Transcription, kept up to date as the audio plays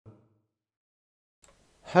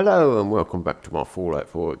Hello and welcome back to my Fallout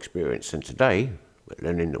 4 experience, and today we're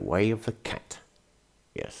learning the way of the cat.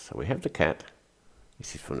 Yes, so we have the cat.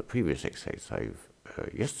 This is from the previous save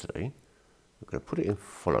yesterday. We're going to put it in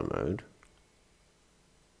follow mode,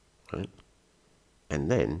 right? And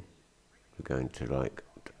then we're going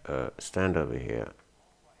to stand over here.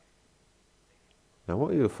 Now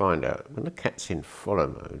what you'll find out, when the cat's in follow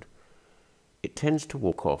mode, it tends to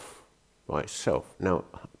walk off by itself. Now,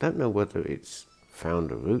 I don't know whether it's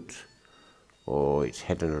found a route or it's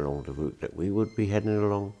heading along the route that we would be heading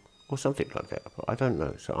along or something like that, but I don't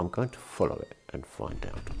know, so I'm going to follow it and find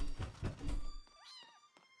out.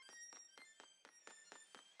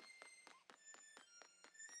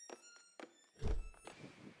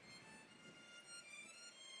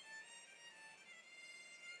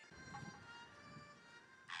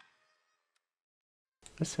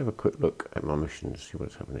 Let's have a quick look at my missions, see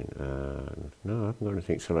what's happening. No, I haven't got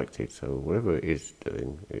anything selected, so whatever it is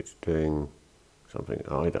doing, it's doing something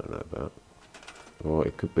I don't know about. Or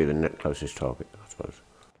it could be the net closest target, I suppose.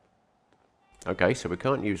 Okay, so we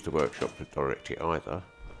can't use the workshop to direct it either.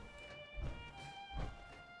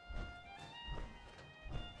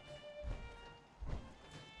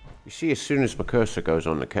 You see, as soon as my cursor goes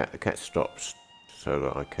on the cat stops, so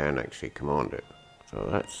that I can actually command it. So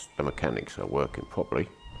that's the mechanics are working properly.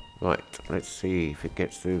 Right, let's see if it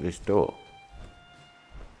gets through this door.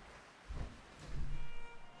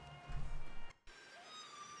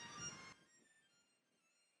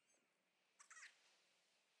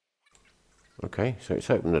 Okay, so it's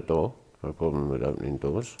opened the door. No problem with opening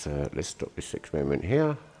doors. So let's stop this experiment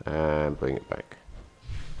here and bring it back.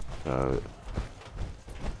 So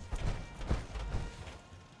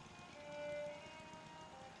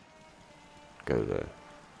go there.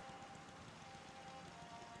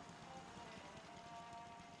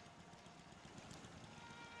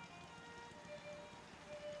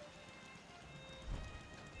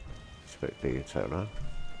 Expect the teller.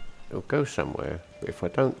 It'll go somewhere, but if I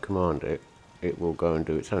don't command it, it will go and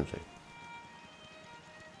do its own thing.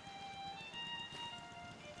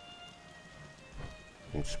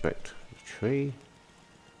 Inspect the tree.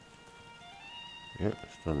 Yep,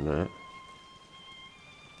 it's done that.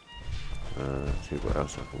 See what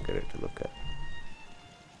else I can get it to look at.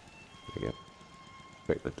 There you go.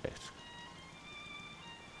 Inspect the desk.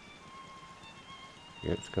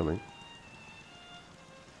 Yeah, it's coming.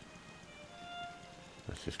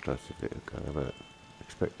 That's as close as it'll go. How about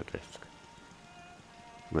inspect the desk?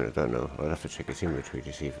 I mean, I don't know. I'll have to check its inventory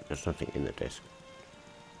to see if there's nothing in the desk.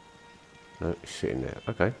 No, it's sitting there.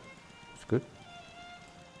 Okay, that's good.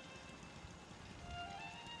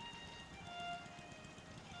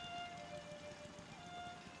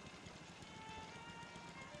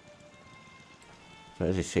 So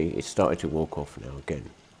as you see, it's started to walk off now again,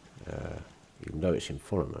 even though it's in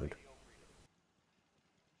follow mode.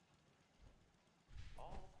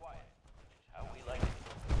 All quiet, which is how we like it.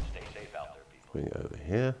 Stay safe out there, people. Bring it over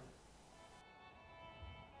here.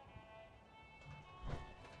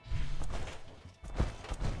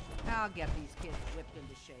 I'll get these kids whipped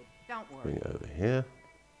into shape. Don't worry. Bring it over here.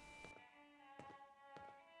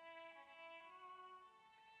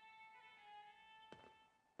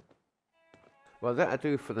 Well, that'll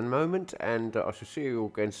do for the moment, and I shall see you all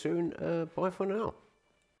again soon. Bye for now.